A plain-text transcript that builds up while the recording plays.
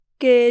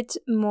Good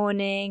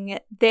morning.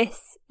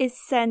 This is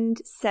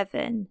Send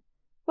 7,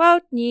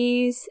 World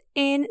News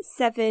in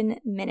 7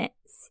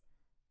 minutes.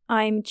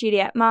 I'm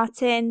Juliet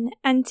Martin,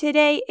 and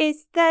today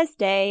is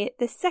Thursday,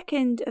 the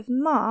 2nd of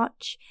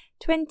March,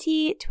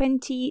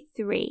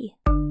 2023.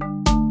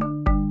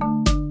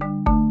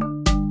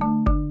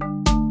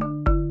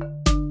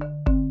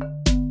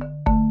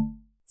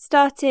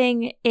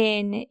 Starting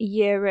in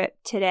Europe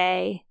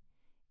today.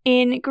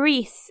 In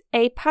Greece,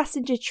 a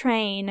passenger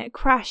train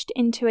crashed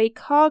into a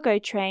cargo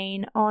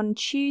train on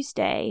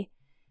Tuesday.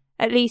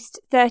 At least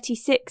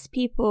 36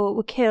 people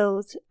were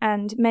killed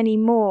and many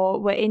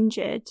more were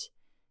injured.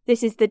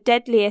 This is the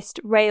deadliest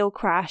rail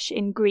crash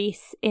in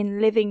Greece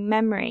in living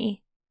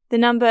memory. The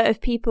number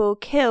of people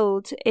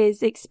killed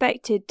is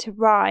expected to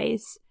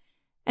rise.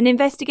 An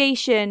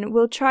investigation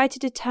will try to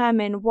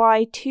determine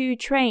why two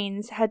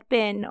trains had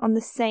been on the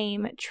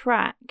same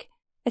track.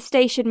 A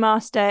station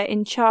master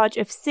in charge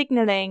of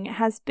signalling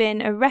has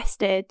been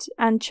arrested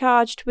and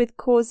charged with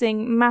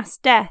causing mass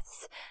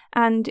deaths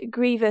and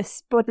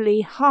grievous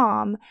bodily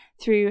harm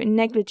through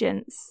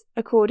negligence,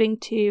 according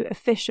to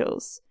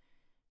officials.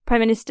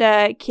 Prime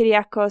Minister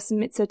Kyriakos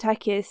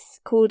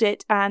Mitsotakis called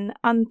it an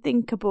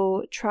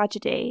unthinkable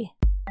tragedy.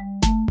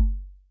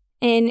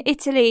 In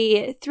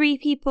Italy, 3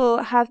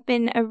 people have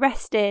been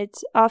arrested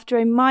after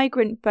a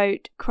migrant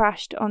boat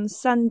crashed on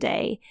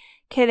Sunday,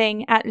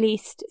 killing at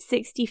least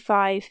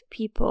 65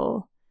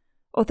 people.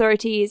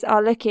 Authorities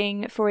are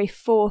looking for a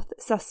 4th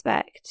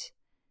suspect.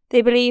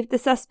 They believe the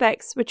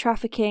suspects were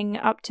trafficking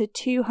up to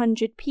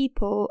 200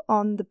 people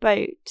on the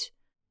boat.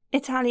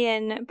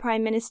 Italian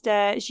Prime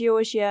Minister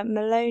Giorgia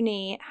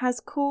Meloni has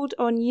called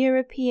on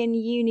European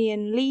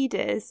Union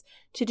leaders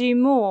to do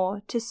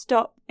more to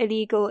stop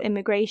illegal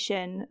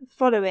immigration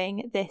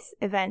following this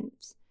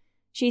event.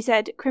 She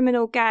said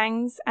criminal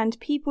gangs and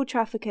people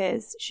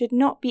traffickers should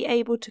not be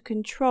able to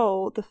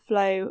control the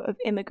flow of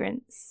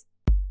immigrants.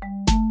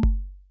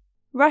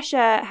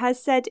 Russia has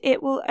said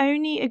it will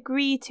only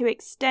agree to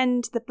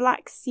extend the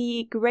Black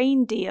Sea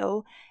grain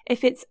deal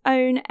if its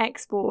own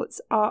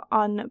exports are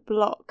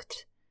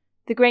unblocked.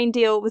 The grain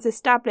deal was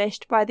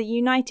established by the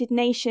United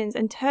Nations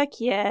and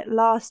Turkey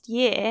last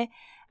year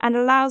and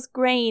allows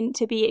grain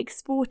to be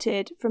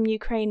exported from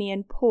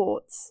Ukrainian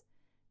ports.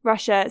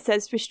 Russia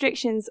says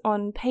restrictions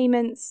on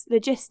payments,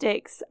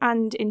 logistics,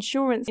 and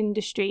insurance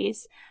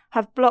industries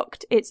have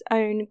blocked its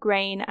own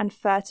grain and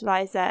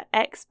fertilizer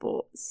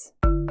exports.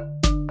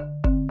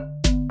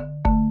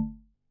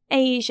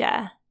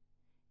 Asia.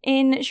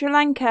 In Sri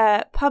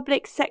Lanka,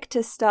 public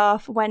sector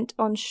staff went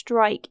on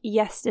strike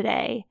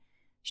yesterday.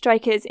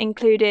 Strikers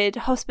included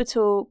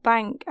hospital,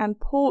 bank, and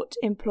port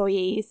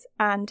employees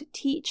and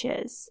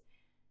teachers.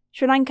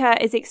 Sri Lanka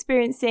is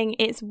experiencing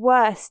its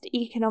worst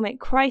economic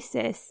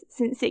crisis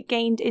since it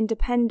gained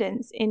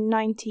independence in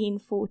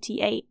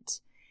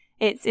 1948.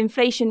 Its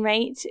inflation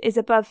rate is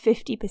above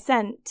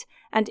 50%,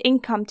 and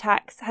income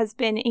tax has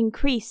been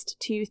increased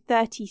to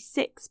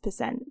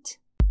 36%.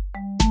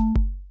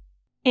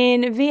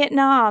 In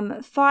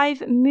Vietnam,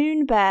 5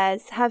 moon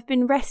bears have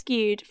been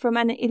rescued from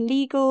an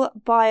illegal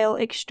bile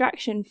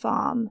extraction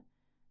farm.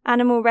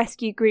 Animal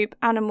rescue group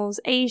Animals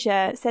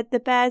Asia said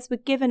the bears were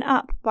given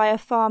up by a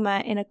farmer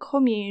in a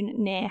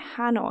commune near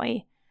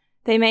Hanoi.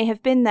 They may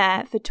have been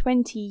there for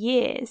 20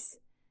 years.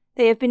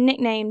 They have been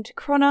nicknamed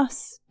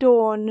Kronos,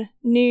 Dawn,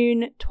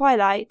 Noon,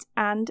 Twilight,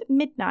 and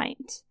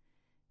Midnight.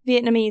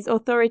 Vietnamese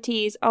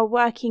authorities are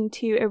working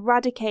to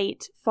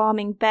eradicate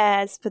farming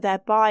bears for their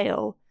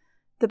bile.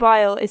 The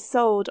bile is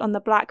sold on the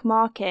black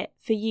market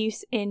for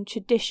use in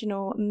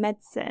traditional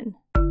medicine.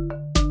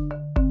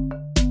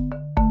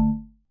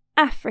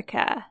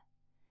 Africa.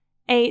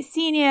 A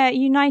senior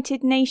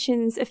United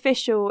Nations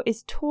official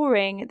is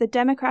touring the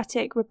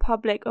Democratic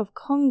Republic of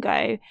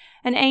Congo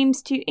and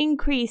aims to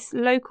increase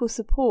local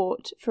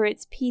support for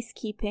its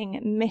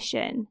peacekeeping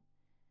mission.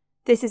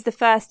 This is the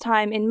first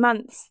time in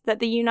months that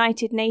the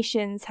United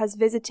Nations has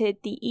visited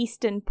the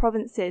eastern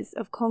provinces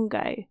of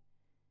Congo.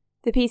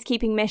 The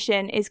peacekeeping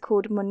mission is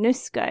called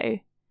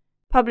MONUSCO.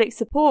 Public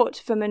support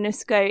for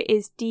MONUSCO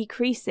is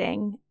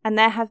decreasing, and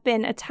there have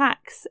been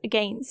attacks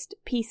against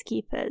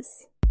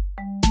peacekeepers.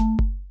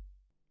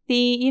 The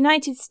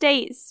United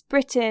States,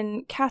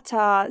 Britain,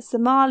 Qatar,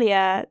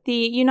 Somalia, the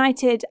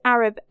United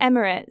Arab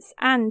Emirates,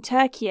 and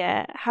Turkey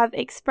have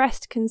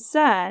expressed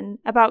concern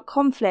about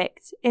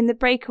conflict in the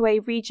breakaway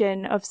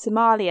region of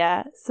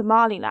Somalia,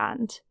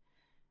 Somaliland.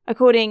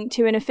 According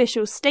to an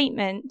official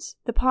statement,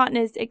 the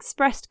partners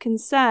expressed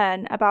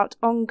concern about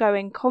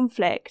ongoing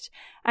conflict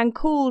and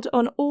called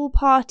on all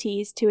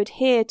parties to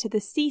adhere to the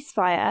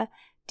ceasefire,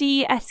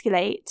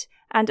 de-escalate,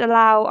 and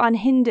allow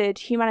unhindered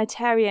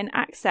humanitarian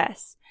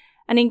access,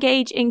 and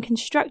engage in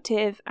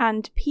constructive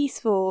and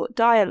peaceful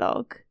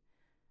dialogue.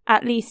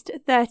 At least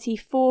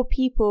 34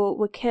 people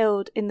were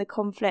killed in the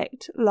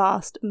conflict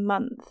last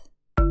month.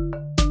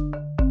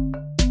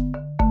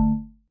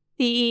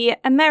 The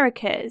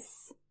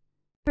Americas.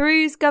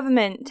 Peru's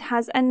government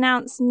has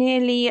announced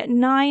nearly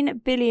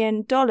 $9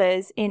 billion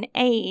in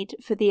aid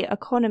for the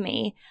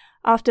economy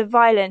after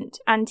violent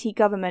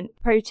anti-government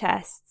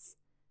protests.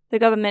 The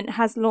government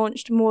has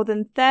launched more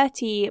than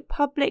 30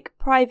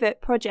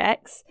 public-private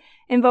projects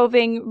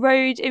involving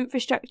road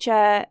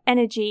infrastructure,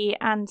 energy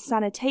and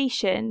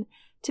sanitation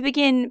to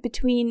begin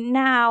between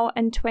now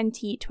and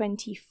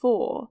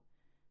 2024.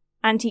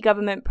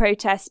 Anti-government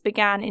protests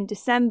began in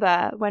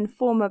December when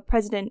former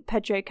President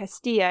Pedro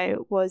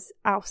Castillo was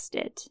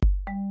ousted.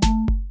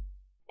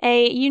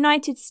 A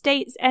United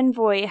States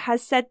envoy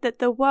has said that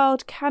the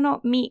world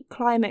cannot meet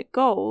climate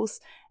goals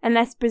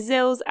unless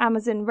Brazil's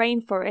Amazon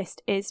rainforest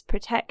is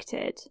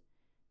protected.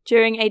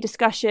 During a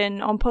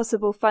discussion on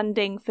possible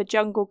funding for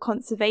jungle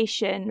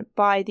conservation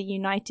by the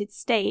United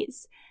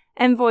States,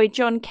 Envoy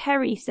John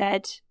Kerry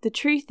said, "The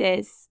truth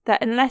is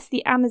that unless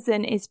the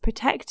Amazon is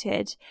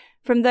protected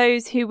from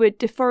those who would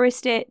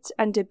deforest it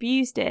and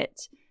abused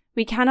it,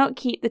 we cannot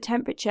keep the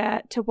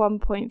temperature to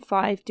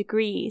 1.5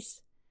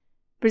 degrees.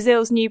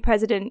 Brazil's new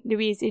president,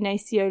 Luiz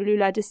Inácio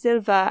Lula da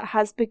Silva,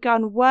 has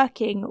begun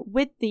working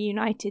with the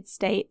United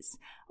States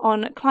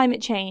on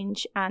climate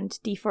change and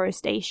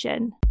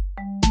deforestation.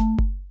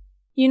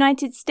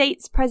 United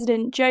States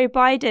President Joe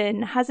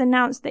Biden has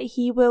announced that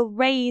he will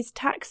raise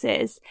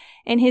taxes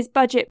in his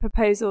budget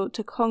proposal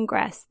to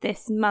Congress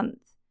this month.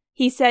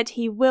 He said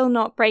he will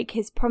not break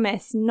his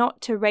promise not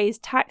to raise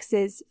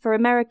taxes for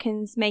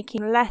Americans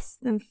making less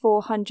than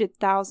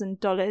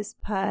 $400,000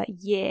 per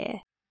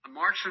year. On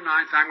March the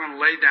 9th, I'm going to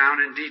lay down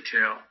in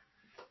detail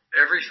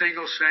every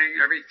single thing,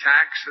 every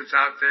tax that's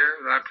out there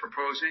that I'm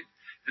proposing,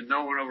 and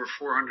no one over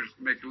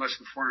making less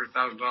than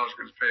 $400,000 is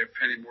going to pay a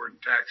penny more than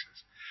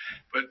taxes.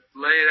 But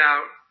lay it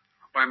out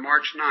by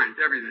March 9th,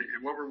 everything,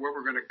 and what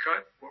we're going to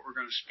cut, what we're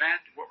going to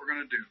spend, what we're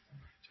going to do.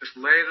 Just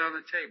lay it on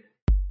the table.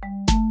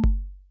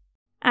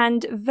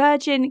 And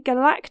Virgin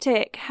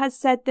Galactic has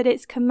said that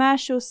its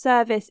commercial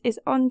service is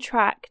on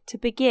track to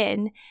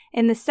begin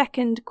in the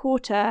second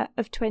quarter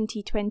of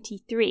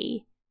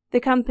 2023. The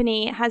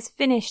company has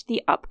finished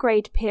the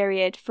upgrade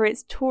period for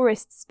its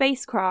tourist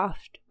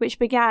spacecraft, which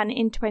began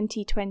in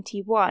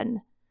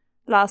 2021.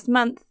 Last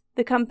month,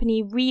 the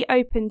company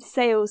reopened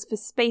sales for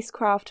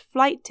spacecraft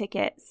flight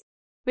tickets,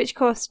 which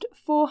cost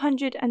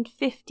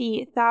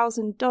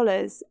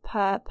 $450,000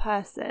 per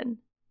person.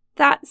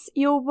 That's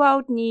your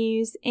world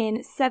news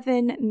in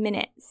 7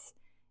 minutes.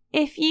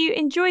 If you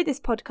enjoy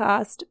this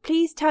podcast,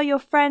 please tell your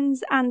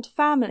friends and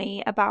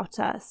family about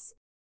us.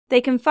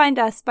 They can find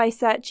us by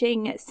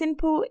searching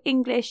Simple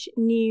English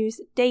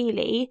News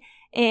Daily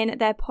in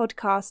their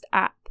podcast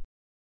app.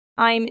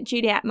 I'm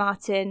Juliet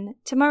Martin.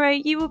 Tomorrow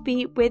you will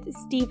be with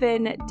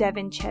Stephen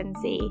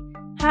DeVincenzi.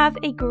 Have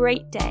a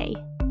great day.